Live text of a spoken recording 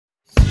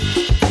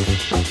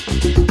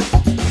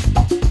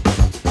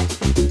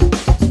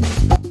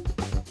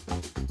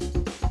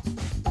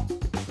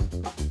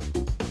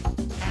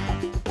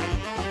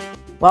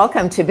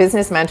Welcome to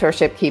Business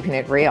Mentorship Keeping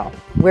It Real,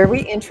 where we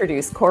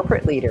introduce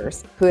corporate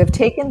leaders who have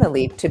taken the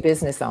leap to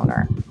business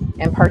owner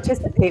and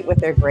participate with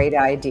their great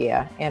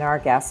idea in our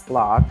guest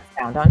blog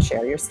found on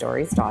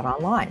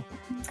shareyourstories.online.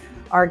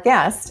 Our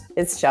guest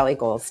is Shelley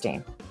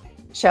Goldstein.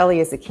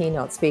 Shelley is a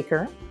keynote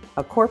speaker,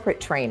 a corporate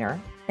trainer,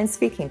 and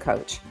speaking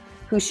coach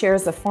who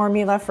shares a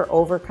formula for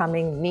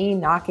overcoming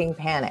knee-knocking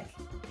panic.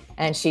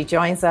 And she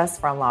joins us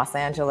from Los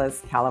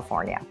Angeles,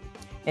 California.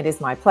 It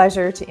is my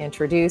pleasure to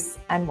introduce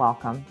and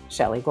welcome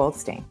Shelley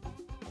Goldstein.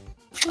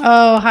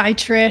 Oh, hi,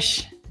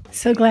 Trish.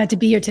 So glad to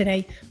be here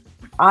today.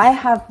 I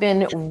have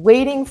been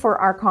waiting for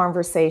our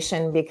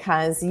conversation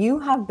because you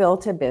have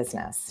built a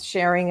business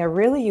sharing a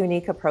really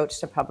unique approach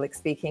to public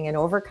speaking and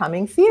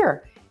overcoming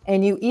fear.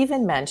 And you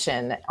even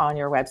mentioned on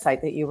your website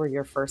that you were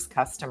your first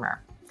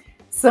customer.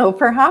 So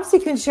perhaps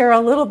you can share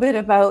a little bit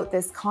about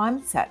this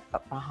concept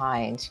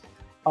behind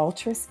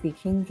Ultra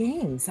Speaking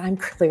Games. I'm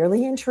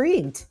clearly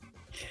intrigued.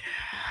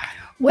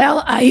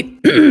 Well, I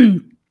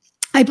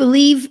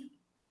believe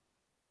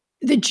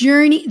the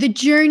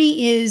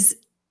journey is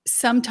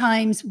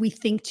sometimes we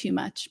think too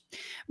much.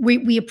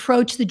 We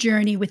approach the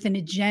journey with an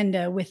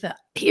agenda, with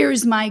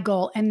here's my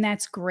goal, and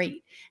that's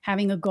great,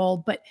 having a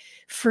goal. But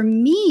for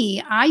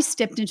me, I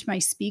stepped into my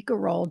speaker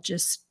role,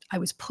 I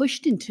was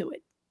pushed into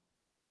it.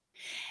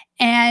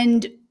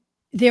 And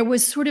there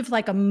was sort of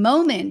like a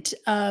moment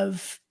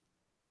of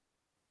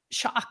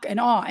shock and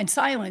awe and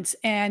silence,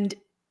 and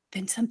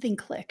then something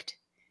clicked.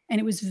 And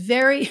it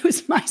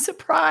was my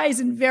surprise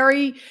and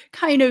very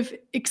kind of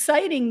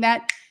exciting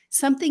that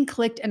something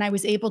clicked and I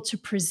was able to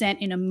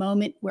present in a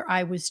moment where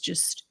I was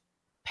just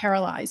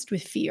paralyzed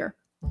with fear.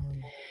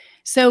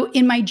 So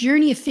in my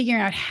journey of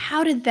figuring out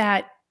how did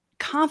that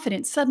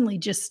confidence suddenly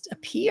just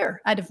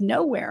appear out of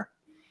nowhere?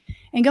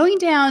 And going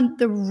down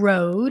the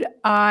road,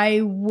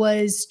 I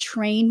was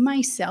trained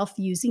myself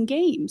using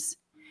games.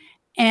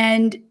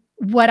 And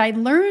what I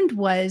learned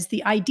was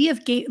the idea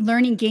of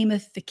learning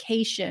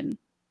gamification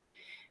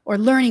or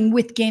learning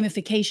with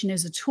gamification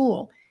as a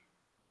tool.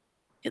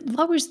 It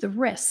lowers the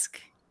risk.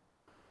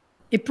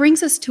 It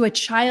brings us to a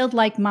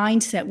childlike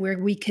mindset where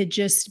we could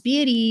just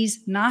be at ease,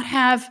 not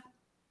have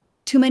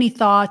too many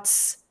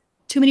thoughts,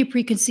 too many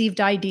preconceived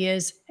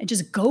ideas, and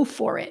just go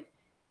for it.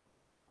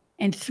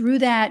 And through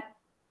that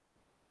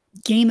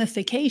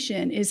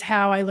gamification is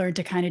how I learned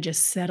to kind of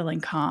just settle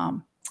and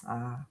calm.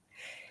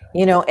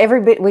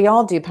 Everybody, we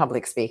all do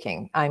public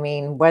speaking. I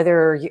mean,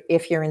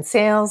 if you're in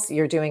sales,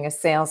 you're doing a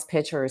sales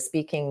pitch or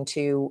speaking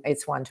to,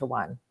 it's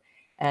one-to-one.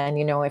 And,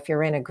 if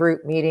you're in a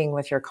group meeting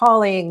with your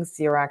colleagues,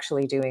 you're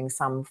actually doing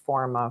some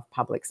form of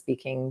public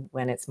speaking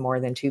when it's more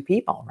than two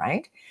people,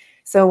 right?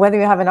 So whether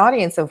you have an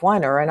audience of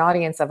one or an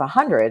audience of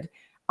 100,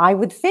 I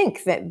would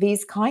think that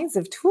these kinds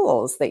of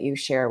tools that you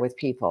share with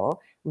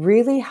people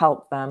really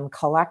help them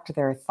collect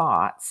their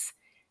thoughts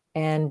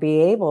and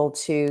be able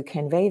to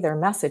convey their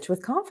message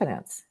with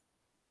confidence.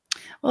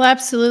 Well,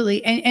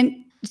 absolutely. And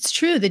it's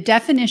true. The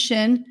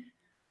definition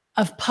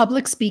of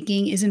public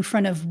speaking is in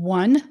front of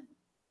one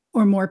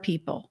or more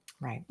people.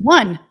 Right.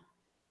 One. You're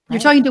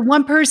Right. talking to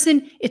one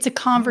person. It's a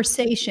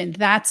conversation.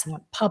 That's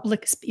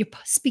public. You're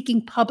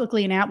speaking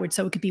publicly and outward.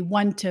 So it could be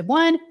one to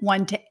one,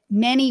 one to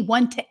many,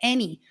 one to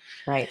any.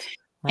 Right.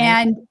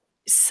 And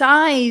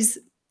size,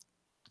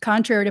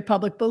 contrary to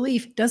public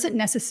belief, doesn't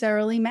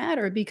necessarily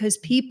matter because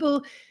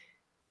people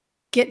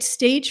get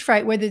stage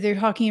fright, whether they're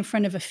talking in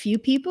front of a few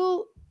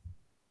people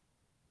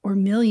or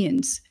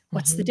millions.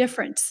 What's the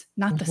difference?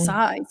 Not the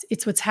size.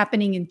 It's what's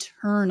happening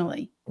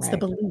internally. It's the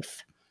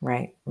belief.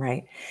 Right.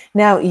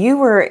 Now, you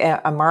were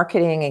a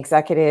marketing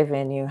executive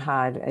and you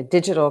had a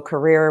digital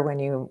career when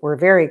you were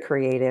very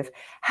creative.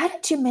 How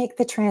did you make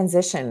the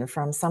transition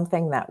from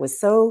something that was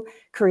so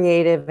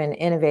creative and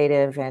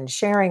innovative and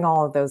sharing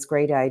all of those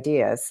great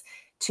ideas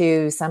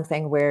to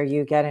something where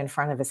you get in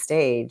front of a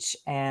stage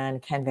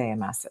and convey a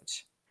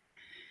message?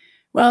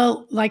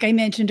 Well, like I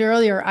mentioned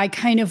earlier, I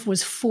kind of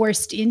was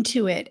forced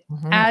into it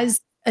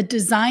as a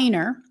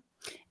designer.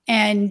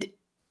 And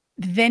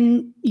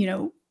then,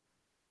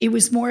 it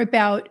was more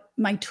about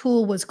my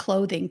tool was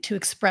clothing to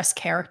express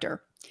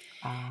character.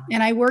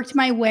 And I worked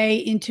my way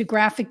into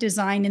graphic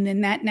design, and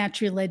then that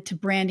naturally led to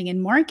branding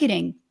and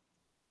marketing.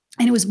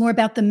 And it was more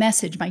about the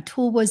message. My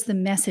tool was the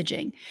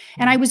messaging.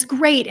 And I was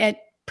great at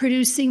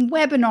producing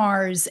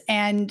webinars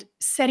and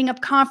setting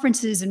up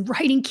conferences and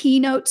writing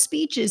keynote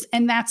speeches.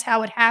 And that's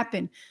how it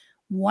happened.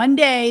 One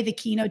day, the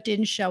keynote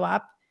didn't show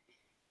up.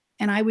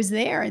 And I was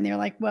there. And they're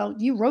like, well,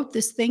 you wrote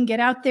this thing.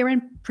 Get out there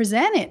and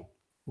present it.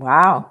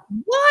 Wow.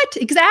 What?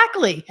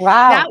 Exactly.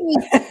 Wow. That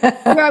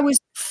was where I was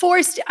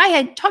forced. I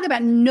had talk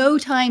about no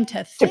time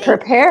to think. To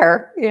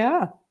prepare.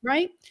 Yeah.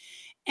 Right.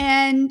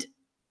 And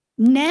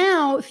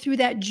now through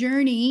that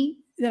journey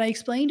that I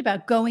explained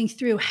about going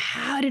through,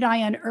 how did I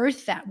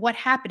unearth that? What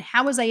happened?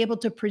 How was I able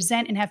to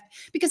present and have,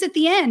 because at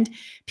the end,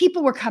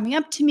 people were coming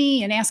up to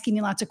me and asking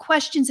me lots of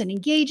questions and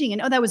engaging.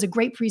 And, oh, that was a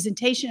great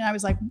presentation. And I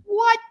was like,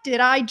 what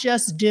did I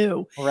just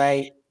do?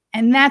 Right.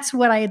 And that's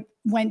what I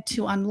went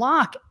to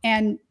unlock.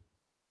 And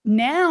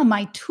now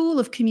my tool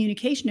of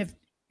communication, of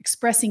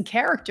expressing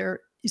character,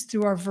 is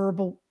through our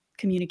verbal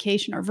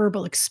communication, our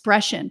verbal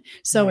expression.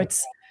 So Right.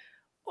 it's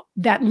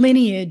that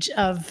lineage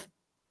of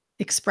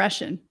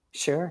expression.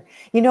 Sure.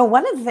 You know,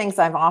 one of the things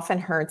I've often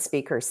heard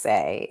speakers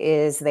say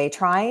is they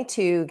try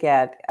to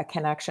get a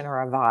connection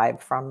or a vibe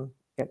from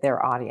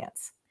their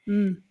audience.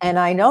 Mm. And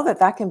I know that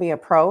that can be a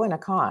pro and a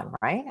con,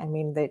 right? I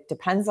mean, it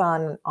depends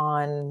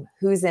on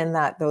who's in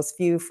those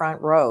few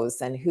front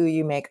rows and who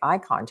you make eye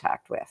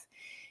contact with.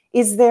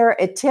 Is there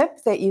a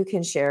tip that you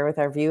can share with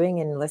our viewing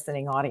and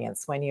listening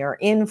audience when you're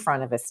in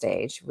front of a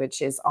stage,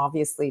 which is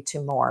obviously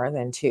to more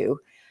than two,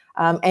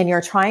 and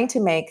you're trying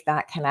to make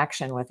that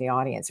connection with the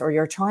audience, or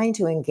you're trying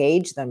to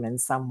engage them in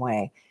some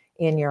way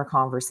in your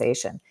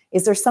conversation?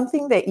 Is there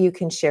something that you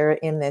can share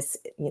in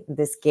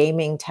this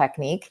gaming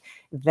technique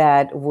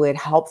that would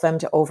help them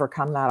to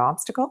overcome that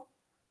obstacle?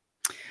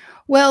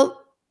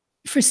 Well,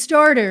 for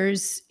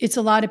starters, it's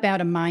a lot about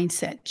a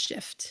mindset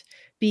shift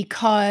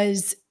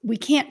because we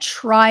can't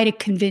try to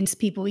convince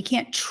people. We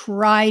can't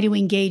try to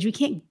engage. We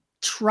can't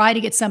try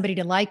to get somebody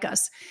to like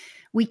us.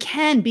 We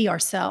can be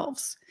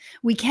ourselves.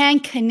 We can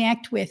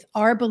connect with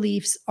our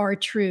beliefs, our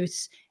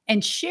truths,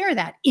 and share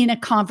that in a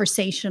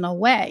conversational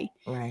way.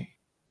 Right.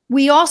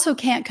 We also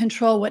can't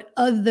control what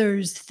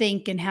others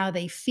think and how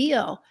they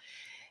feel.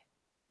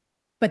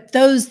 But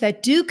those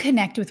that do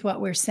connect with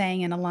what we're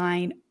saying and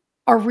align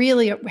are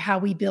really how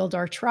we build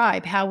our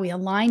tribe, how we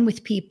align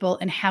with people,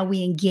 and how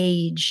we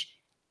engage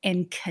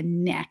and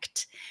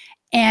connect.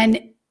 And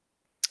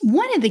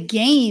one of the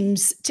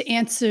games to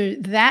answer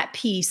that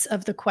piece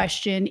of the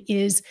question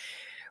is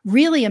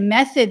really a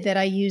method that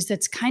I use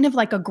that's kind of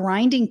like a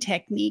grinding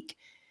technique.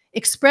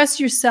 Express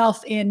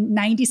yourself in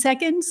 90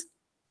 seconds,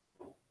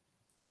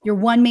 your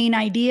one main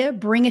idea,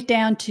 bring it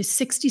down to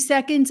 60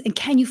 seconds, and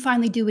can you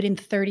finally do it in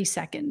 30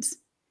 seconds?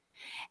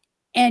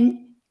 And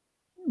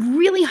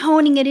really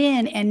honing it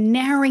in and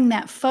narrowing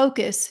that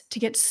focus to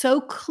get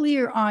so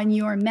clear on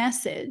your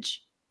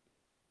message.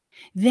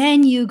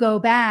 Then you go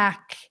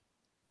back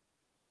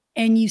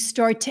and you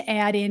start to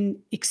add in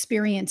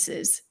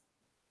experiences.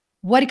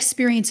 What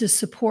experiences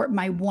support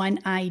my one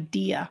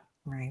idea?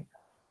 Right.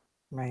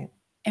 Right.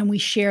 And we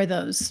share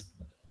those.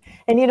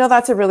 And you know,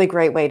 that's a really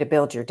great way to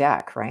build your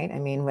deck, right? I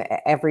mean,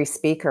 every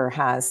speaker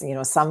has,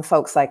 some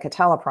folks like a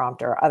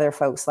teleprompter, other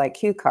folks like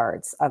cue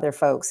cards, other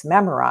folks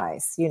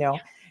memorize,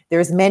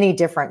 there's many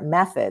different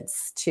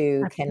methods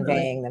to Absolutely.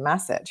 conveying the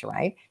message,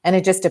 right? And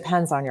it just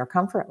depends on your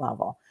comfort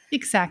level.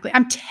 Exactly.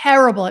 I'm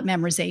terrible at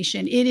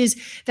memorization.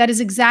 That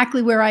is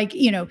exactly where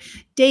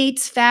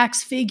dates,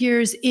 facts,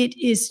 figures, it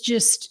is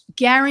just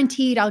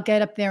guaranteed I'll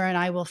get up there and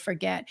I will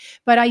forget.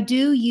 But I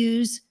do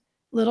use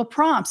little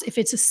prompts. If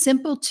it's a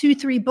simple 2,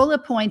 3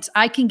 bullet points,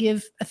 I can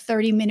give a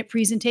 30-minute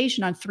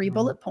presentation on 3 Right.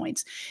 bullet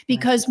points. Right.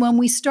 Because when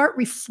we start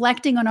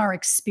reflecting on our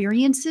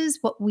experiences,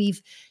 what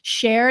we've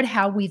shared,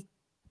 how we've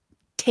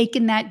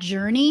taken that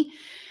journey,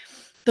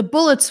 the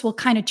bullets will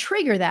kind of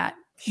trigger that.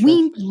 Sure.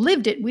 We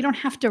lived it. We don't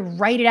have to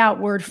write it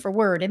out word for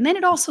word. And then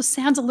it also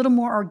sounds a little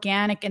more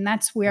organic. And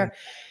that's Right. where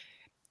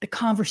the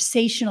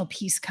conversational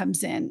piece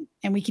comes in.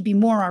 And we can be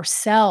more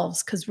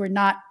ourselves because we're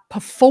not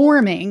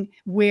performing,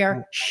 we're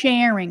Right.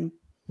 sharing.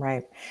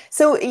 Right.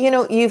 So,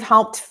 you've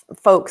helped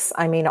folks,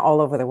 I mean,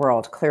 all over the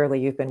world. Clearly,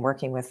 you've been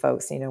working with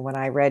folks. When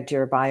I read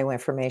your bio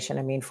information,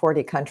 I mean,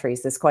 40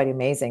 countries is quite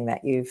amazing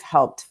that you've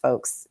helped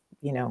folks,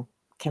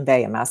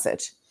 convey a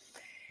message.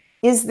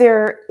 Is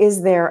there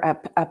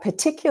a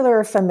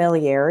particular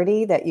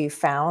familiarity that you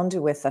found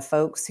with the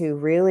folks who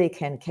really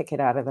can kick it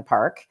out of the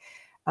park,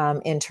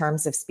 in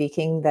terms of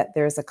speaking, that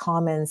there's a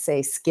common,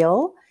 say,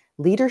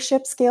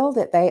 leadership skill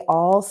that they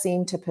all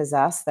seem to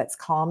possess that's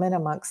common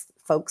amongst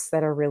folks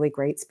that are really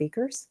great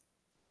speakers?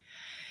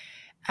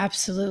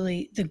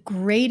 Absolutely. The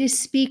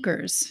greatest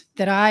speakers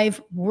that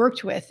I've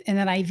worked with and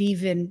that I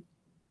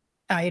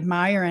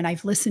admire and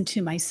I've listened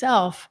to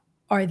myself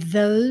are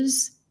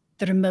those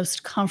that are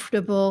most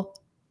comfortable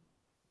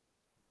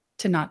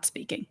to not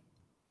speaking.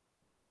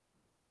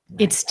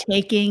 Right. It's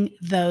taking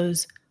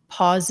those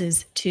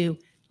pauses to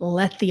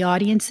let the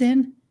audience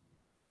in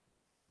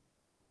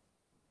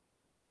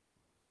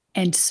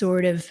and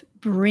sort of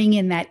bring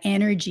in that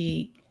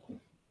energy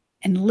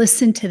and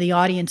listen to the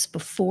audience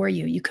before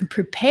you. You can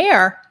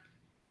prepare,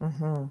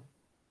 Mhm.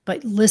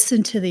 but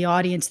listen to the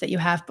audience that you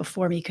have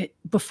before you,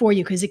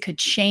 because it could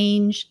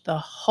change the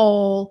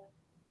whole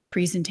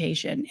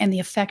presentation and the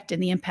effect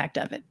and the impact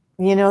of it.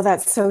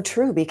 That's so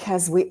true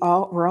because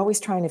we're always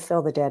trying to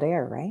fill the dead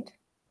air, right?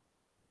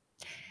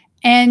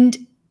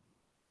 And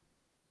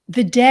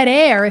the dead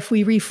air, if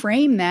we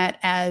reframe that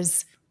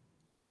as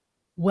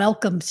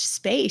welcome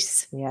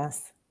space,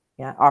 Yes.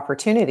 Yeah,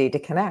 opportunity to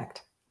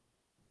connect.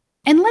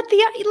 and let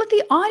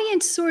the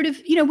audience sort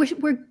of,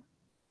 we're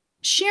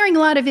sharing a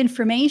lot of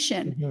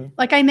information. Mhm.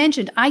 Like I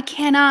mentioned, I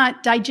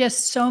cannot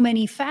digest so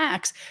many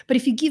facts, but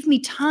if you give me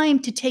time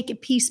to take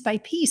it piece by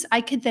piece,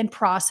 I could then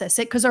process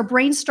it, because our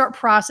brains start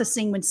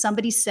processing when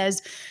somebody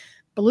says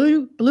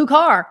blue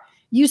car.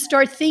 You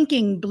start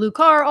thinking blue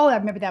car. Oh, I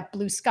remember that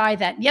blue sky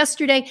that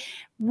yesterday.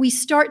 We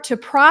start to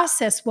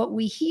process what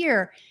we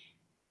hear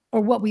or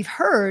what we've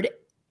heard.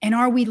 And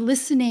are we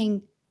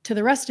listening to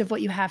the rest of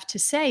what you have to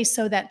say.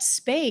 So that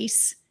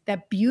space,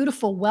 that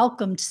beautiful,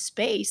 welcomed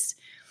space,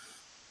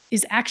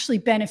 is actually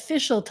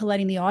beneficial to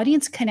letting the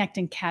audience connect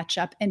and catch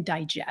up and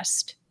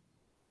digest.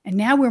 And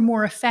now we're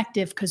more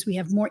effective because we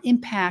have more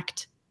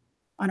impact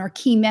on our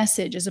key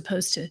message as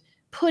opposed to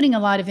putting a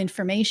lot of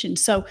information.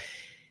 So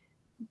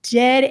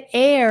dead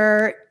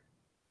air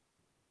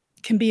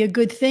can be a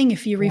good thing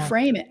if you Yeah.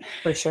 reframe it.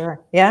 For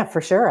sure. Yeah,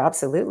 for sure.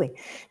 Absolutely.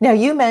 Now,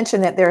 you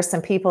mentioned that there are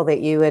some people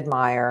that you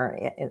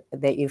admire,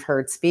 that you've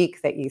heard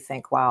speak, that you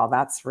think, wow,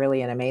 that's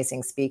really an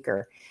amazing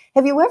speaker.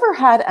 Have you ever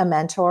had a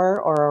mentor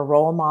or a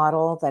role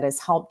model that has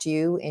helped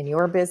you in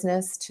your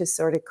business to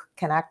sort of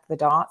connect the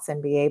dots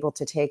and be able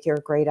to take your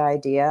great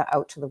idea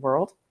out to the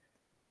world?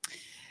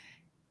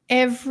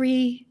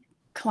 Every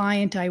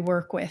client I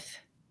work with,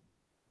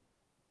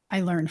 I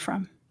learn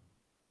from.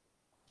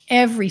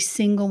 Every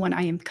single one.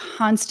 I am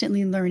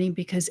constantly learning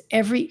because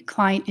every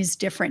client is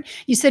different.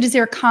 You said, is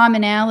there a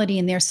commonality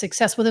in their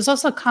success? Well, there's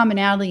also a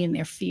commonality in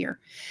their fear.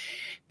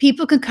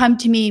 People can come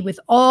to me with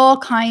all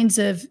kinds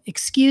of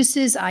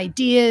excuses,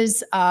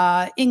 ideas.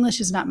 English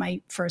is not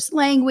my first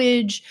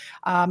language.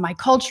 My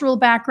cultural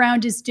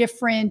background is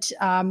different.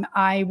 I'm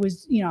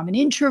an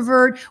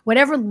introvert.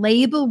 Whatever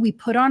label we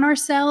put on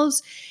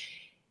ourselves,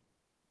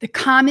 the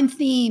common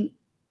theme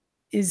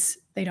is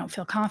they don't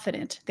feel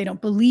confident. They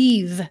don't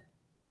believe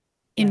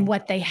in Right.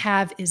 what they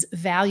have is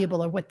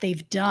valuable or what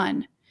they've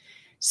done.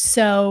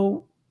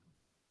 So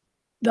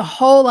the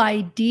whole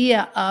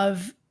idea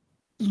of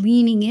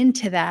leaning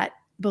into that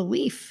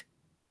belief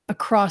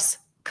across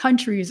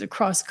countries,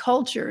 across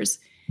cultures,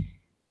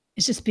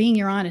 is just being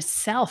your honest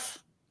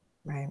self.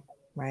 Right,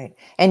 right.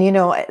 And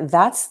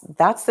that's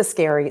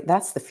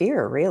the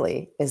fear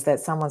really, is that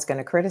someone's going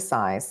to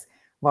criticize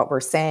what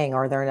we're saying,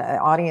 or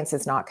their audience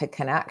is not could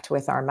connect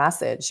with our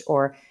message,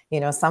 or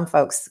some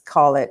folks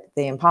call it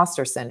the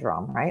imposter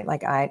syndrome, right?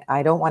 Like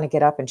I don't want to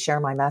get up and share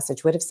my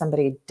message. What if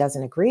somebody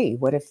doesn't agree?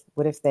 What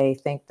if they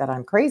think that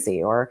I'm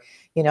crazy, or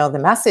the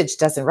message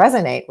doesn't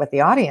resonate with the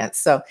audience?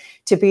 So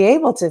to be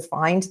able to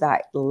find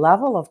that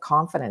level of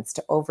confidence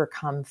to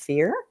overcome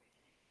fear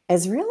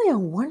is really a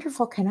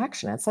wonderful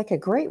connection. It's like a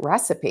great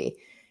recipe.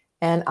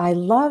 And I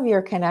love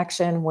your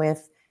connection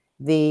with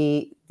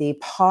the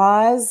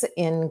pause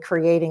in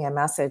creating a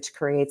message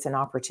creates an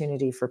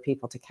opportunity for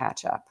people to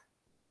catch up.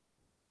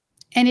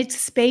 And it's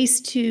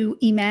space to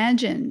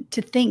imagine,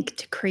 to think,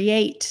 to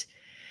create.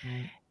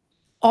 Right.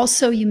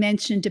 Also, you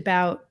mentioned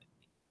about,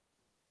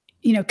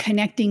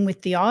 connecting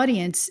with the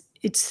audience.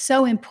 It's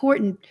so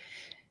important.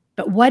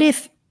 But what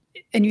if,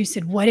 and you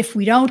said, what if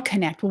we don't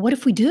connect? Well, what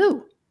if we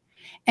do?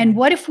 And Right.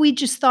 what if we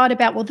just thought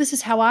about, well, this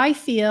is how I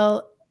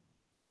feel,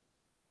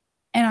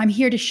 and I'm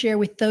here to share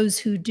with those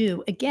who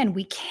do. Again,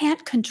 we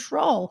can't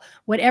control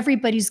what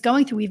everybody's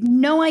going through. We have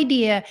no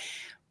idea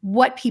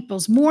what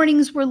people's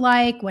mornings were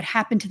like, what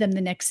happened to them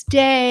the next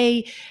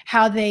day,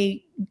 how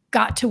they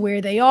got to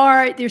where they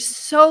are. There's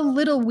so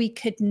little we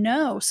could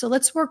know. So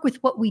let's work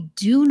with what we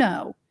do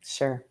know.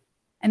 Sure.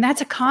 And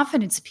that's a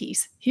confidence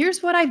piece.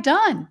 Here's what I've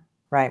done.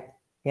 Right.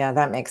 Yeah,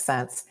 that makes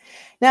sense.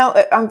 Now,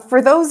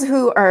 for those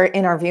who are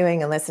in our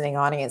viewing and listening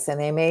audience, and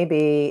they may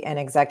be an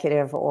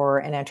executive or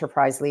an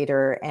enterprise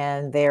leader,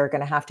 and they're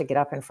going to have to get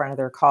up in front of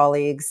their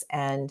colleagues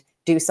and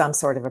do some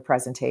sort of a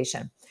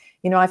presentation.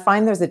 I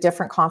find there's a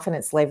different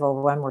confidence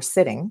level when we're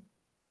sitting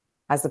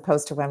as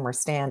opposed to when we're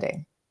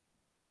standing.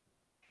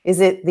 Is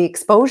it the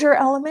exposure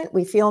element?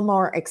 We feel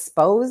more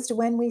exposed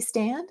when we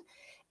stand,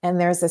 and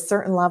there's a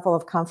certain level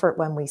of comfort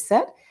when we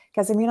sit.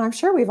 Because I'm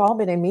sure we've all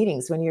been in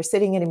meetings when you're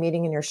sitting in a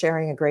meeting and you're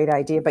sharing a great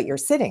idea, but you're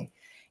sitting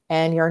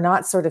and you're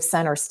not sort of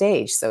center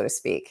stage, so to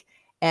speak.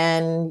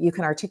 And you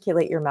can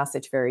articulate your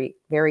message very,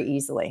 very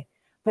easily.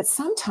 But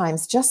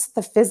sometimes just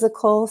the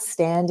physical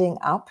standing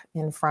up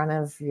in front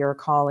of your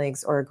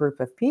colleagues or a group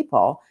of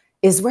people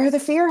is where the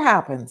fear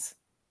happens.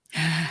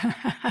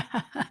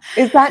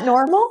 Is that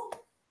normal?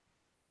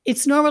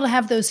 It's normal to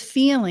have those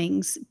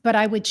feelings, but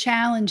I would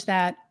challenge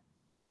that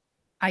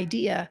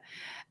idea.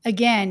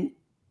 Again,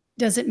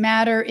 does it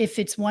matter if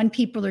it's 1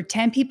 people or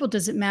 10 people?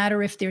 Does it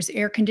matter if there's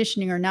air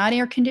conditioning or not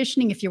air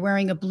conditioning? If you're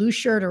wearing a blue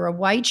shirt or a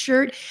white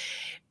shirt?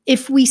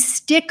 If we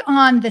stick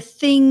on the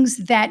things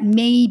that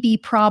may be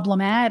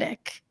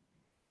problematic,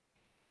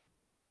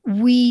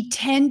 we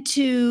tend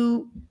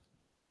to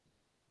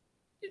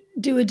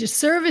do a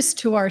disservice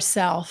to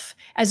ourselves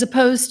as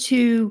opposed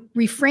to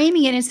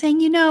reframing it and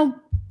saying,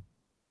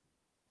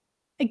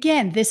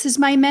 again, this is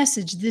my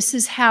message. This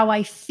is how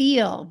I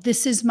feel.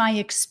 This is my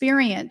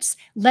experience.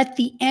 Let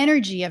the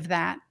energy of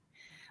that,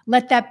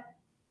 let that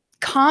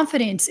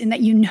confidence in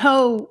that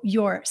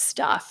your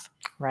stuff.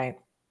 Right.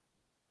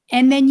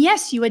 And then,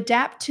 yes, you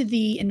adapt to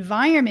the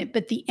environment,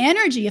 but the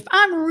energy, if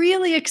I'm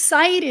really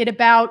excited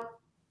about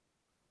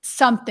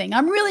something,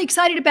 I'm really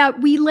excited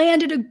about, we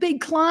landed a big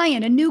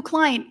client, a new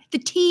client, the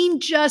team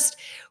just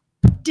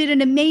did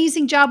an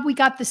amazing job. We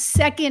got the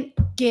second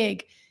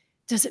gig.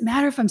 Does it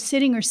matter if I'm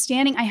sitting or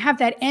standing? I have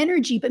that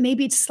energy, but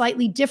maybe it's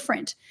slightly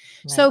different.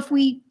 So Right. if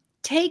we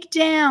take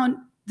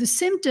down the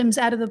symptoms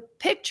out of the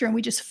picture and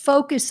we just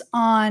focus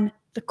on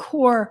the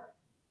core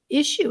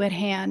issue at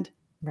hand,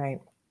 Right.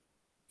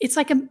 it's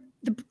like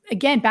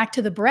again, back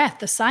to the breath,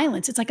 the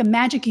silence. It's like a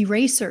magic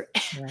eraser.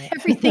 Right.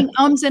 Everything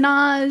ums and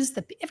ahs,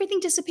 everything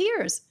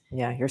disappears.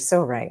 Yeah, you're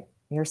so right.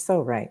 You're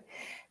so right.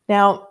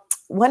 Now,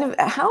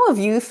 how have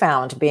you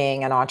found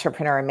being an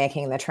entrepreneur and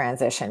making the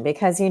transition?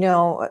 Because,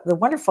 the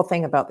wonderful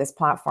thing about this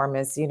platform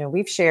is,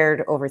 we've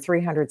shared over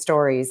 300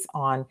 stories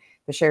on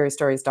the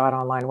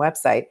shareyourstories.online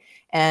website.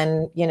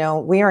 And,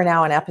 we are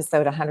now in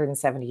episode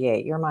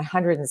 178. You're my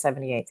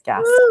 178th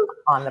guest Woo!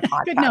 on the Good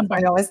podcast. I number.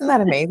 know, isn't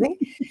that amazing?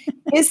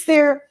 Is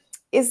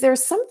there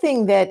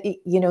something that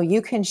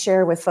you can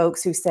share with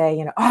folks who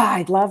say,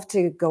 I'd love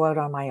to go out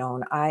on my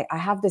own. I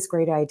have this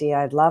great idea.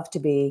 I'd love to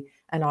be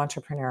an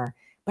entrepreneur,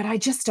 but I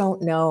just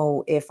don't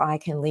know if I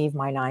can leave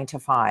my 9 to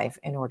 5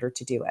 in order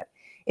to do it.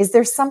 Is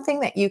there something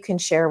that you can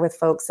share with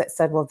folks that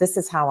said, well, this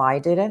is how I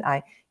did it?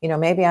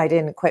 Maybe I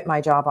didn't quit my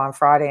job on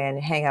Friday and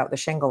hang out the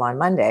shingle on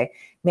Monday.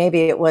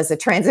 Maybe it was a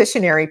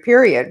transitionary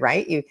period,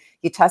 right?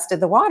 You tested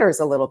the waters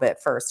a little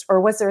bit first,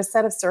 or was there a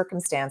set of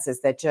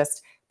circumstances that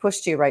just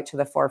pushed you right to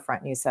the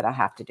forefront and you said, I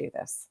have to do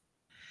this?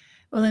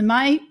 Well, in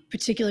my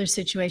particular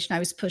situation, I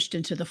was pushed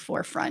into the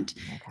forefront.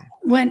 Okay.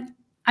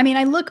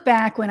 I look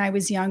back when I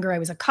was younger, I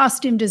was a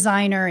costume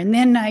designer, and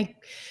then I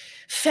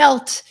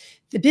felt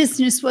the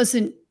business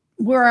wasn't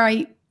where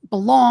I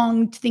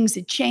belonged. Things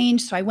had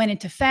changed. So I went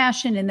into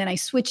fashion, and then I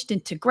switched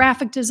into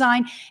graphic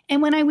design.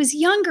 And when I was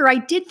younger, I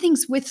did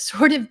things with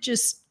sort of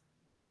just,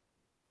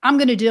 I'm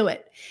going to do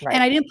it. Right.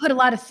 And I didn't put a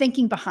lot of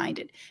thinking behind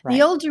it. Right.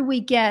 The older we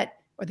get,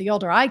 or the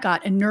older I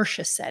got,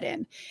 inertia set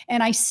in.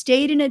 And I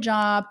stayed in a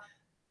job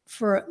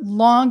for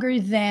longer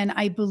than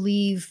I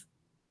believe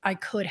I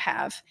could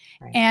have.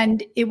 Right.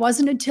 And it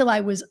wasn't until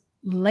I was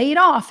laid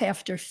off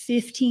after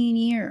 15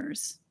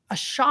 years, a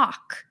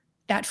shock,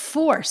 that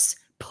force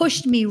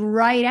pushed me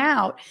right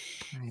out,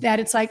 Right. that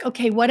it's like,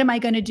 okay, what am I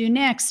going to do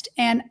next?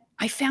 And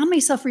I found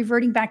myself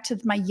reverting back to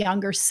my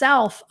younger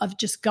self of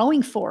just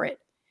going for it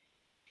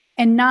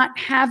and not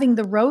having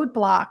the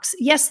roadblocks.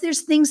 Yes,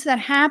 there's things that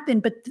happen,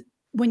 but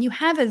when you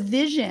have a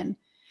vision,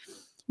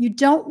 you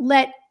don't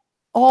let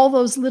all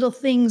those little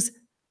things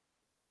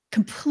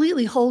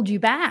completely hold you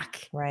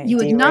back. Right. You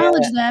Derail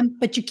acknowledge it. them,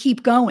 but you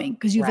keep going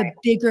because you have Right. a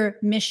bigger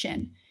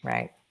mission.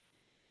 Right.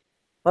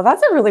 Well,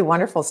 that's a really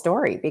wonderful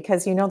story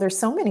because, there's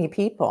so many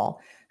people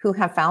who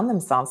have found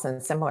themselves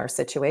in similar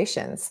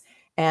situations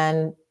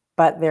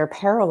but they're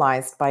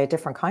paralyzed by a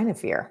different kind of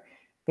fear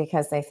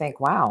because they think,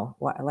 wow,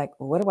 what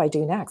do I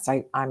do next?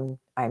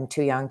 I'm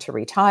too young to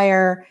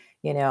retire.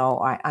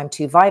 I'm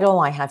too vital.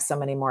 I have so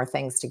many more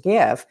things to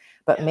give,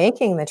 but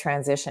making the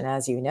transition,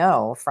 as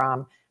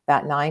from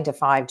that 9 to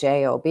 5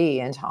 job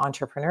into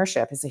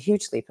entrepreneurship is a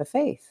huge leap of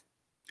faith.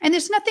 And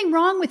there's nothing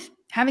wrong with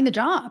having a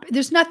job.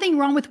 There's nothing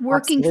wrong with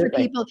working for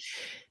Absolutely. people.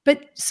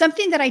 But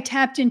something that I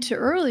tapped into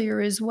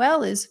earlier as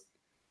well is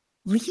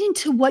lean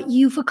into what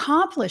you've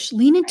accomplished,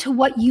 lean into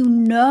what you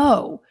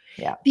know.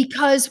 Yeah.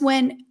 Because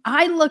when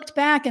I looked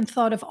back and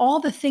thought of all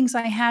the things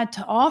I had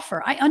to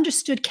offer, I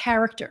understood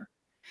character.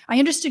 I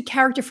understood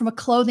character from a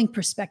clothing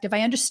perspective.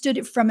 I understood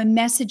it from a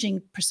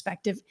messaging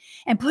perspective.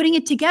 And putting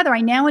it together,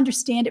 I now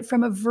understand it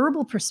from a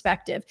verbal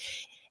perspective.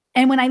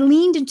 And when I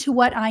leaned into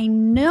what I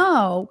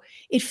know,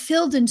 it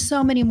filled in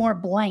so many more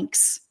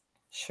blanks.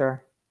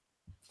 Sure.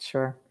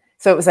 Sure.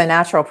 So it was a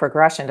natural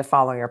progression to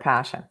follow your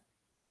passion.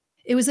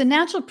 It was a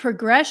natural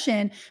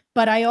progression,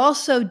 but I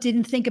also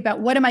didn't think about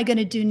what am I going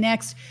to do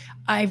next?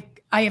 I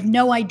have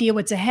no idea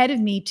what's ahead of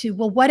me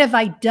well, what have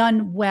I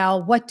done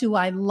well? What do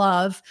I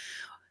love?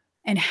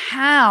 And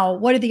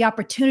what are the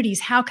opportunities?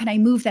 How can I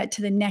move that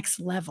to the next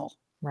level?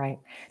 Right.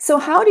 So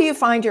how do you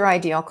find your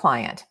ideal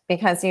client?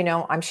 Because,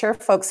 I'm sure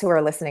folks who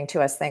are listening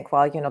to us think,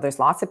 well, there's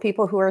lots of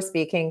people who are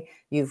speaking.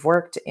 You've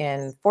worked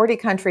in 40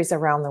 countries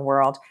around the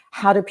world.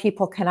 How do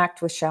people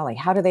connect with Shelley?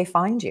 How do they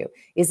find you?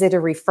 Is it a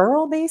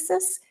referral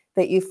basis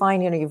that you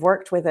find, you've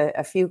worked with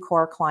a few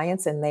core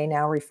clients and they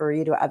now refer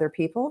you to other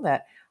people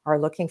that are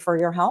looking for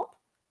your help?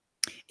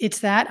 It's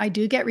that I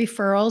do get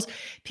referrals.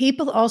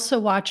 People also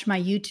watch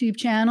my YouTube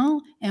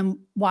channel and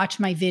watch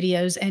my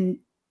videos and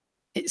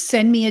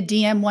send me a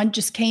DM. One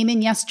just came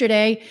in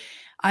yesterday.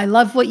 I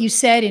love what you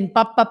said in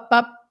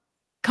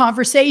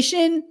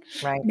conversation.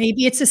 Right.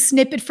 Maybe it's a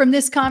snippet from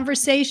this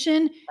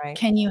conversation. Right.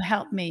 Can you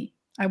help me?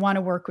 I want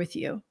to work with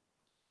you.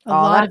 A Oh,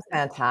 lot of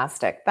that's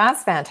fantastic.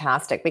 That's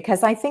fantastic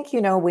because I think,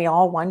 we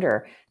all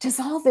wonder, does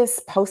all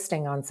this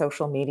posting on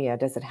social media,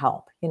 does it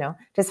help?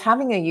 Does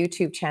having a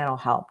YouTube channel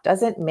help?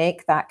 Does it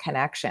make that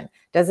connection?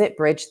 Does it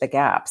bridge the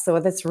gap? So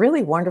that's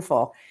really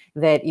wonderful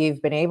that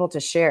you've been able to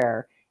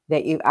share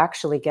that you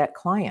actually get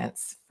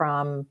clients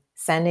from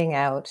sending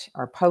out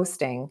or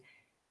posting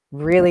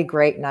really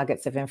great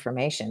nuggets of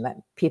information that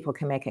people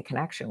can make a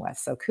connection with.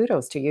 So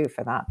kudos to you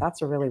for that.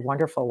 That's a really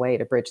wonderful way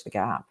to bridge the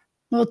gap.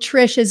 Well,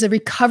 Trish, as a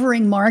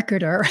recovering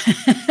marketer,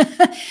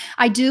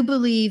 I do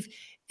believe,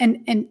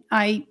 and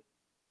I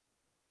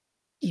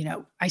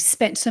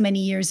spent so many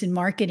years in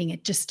marketing,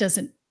 it just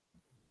doesn't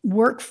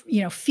work,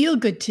 feel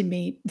good to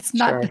me. It's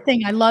not the Sure.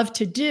 thing I love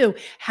to do.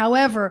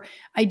 However,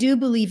 I do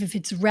believe if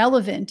it's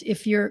relevant,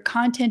 if your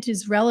content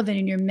is relevant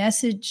and your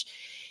message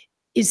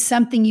is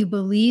something you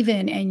believe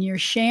in and you're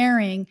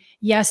sharing,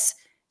 yes,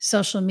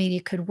 social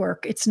media could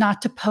work. It's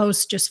not to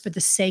post just for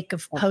the sake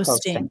of Of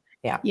posting. posting.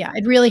 Yeah. Yeah,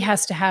 it really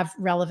has to have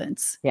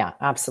relevance. Yeah,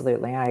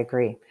 absolutely. I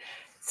agree.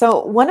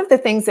 So, one of the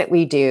things that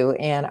we do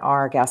in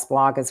our guest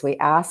blog is we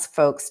ask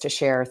folks to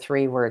share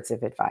 3 words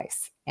of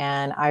advice.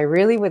 And I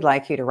really would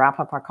like you to wrap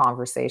up our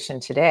conversation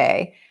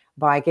today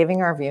by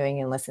giving our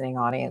viewing and listening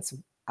audience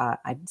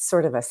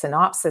sort of a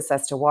synopsis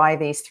as to why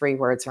these 3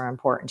 words are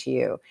important to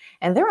you.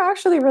 And they're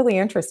actually really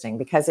interesting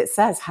because it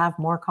says have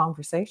more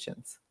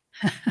conversations.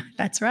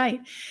 That's right.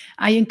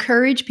 I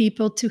encourage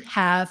people to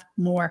have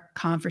more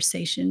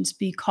conversations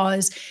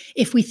because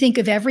if we think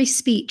of every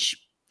speech,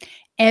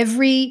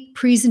 every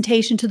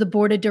presentation to the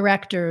board of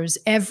directors,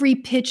 every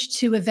pitch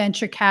to a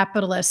venture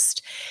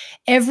capitalist,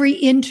 every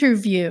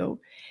interview,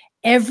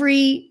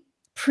 every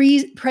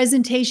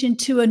presentation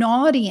to an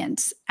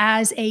audience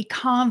as a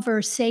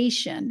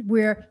conversation,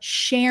 we're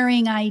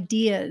sharing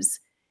ideas.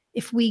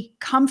 If we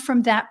come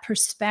from that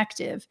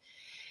perspective,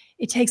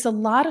 it takes a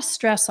lot of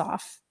stress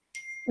off.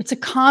 It's a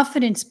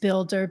confidence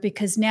builder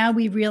because now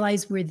we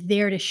realize we're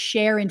there to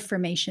share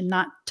information,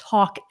 not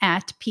talk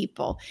at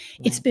people.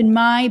 It's Yeah. been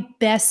my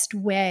best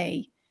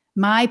way,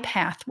 my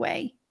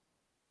pathway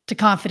to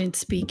confident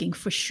speaking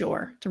for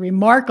sure, to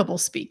remarkable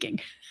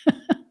speaking.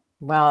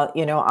 Well,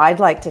 I'd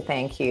like to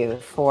thank you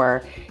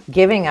for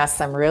giving us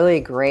some really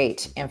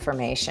great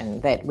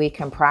information that we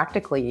can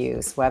practically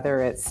use,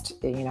 whether it's,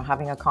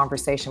 having a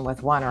conversation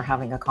with one or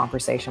having a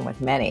conversation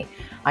with many.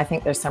 I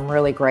think there's some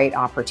really great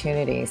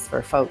opportunities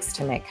for folks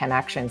to make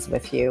connections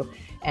with you.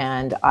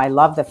 And I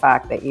love the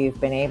fact that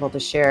you've been able to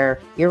share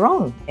your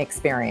own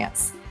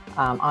experience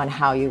on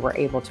how you were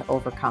able to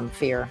overcome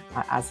fear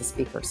as a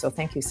speaker. So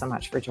thank you so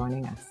much for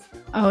joining us.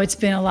 Oh, it's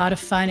been a lot of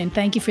fun. And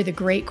thank you for the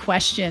great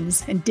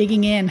questions and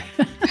digging in.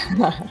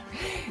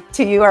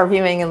 To you, our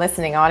viewing and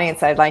listening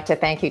audience, I'd like to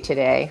thank you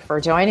today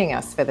for joining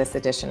us for this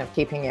edition of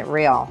Keeping It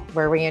Real,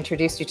 where we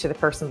introduced you to the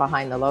person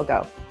behind the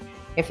logo.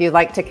 If you'd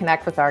like to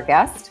connect with our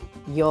guest,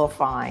 you'll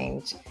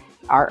find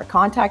our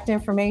contact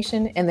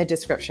information in the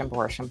description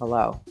portion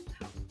below.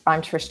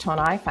 I'm Trish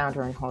Tonai,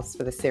 founder and host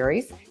for the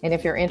series. And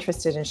if you're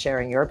interested in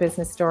sharing your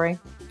business story,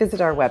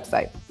 visit our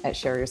website at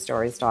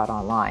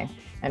shareyourstories.online.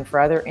 And for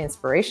other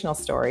inspirational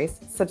stories,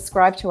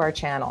 subscribe to our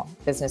channel,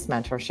 Business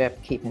Mentorship,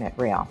 Keeping It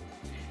Real.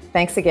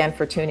 Thanks again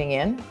for tuning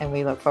in, and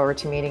we look forward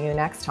to meeting you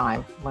next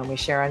time when we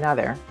share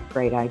another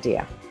great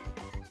idea.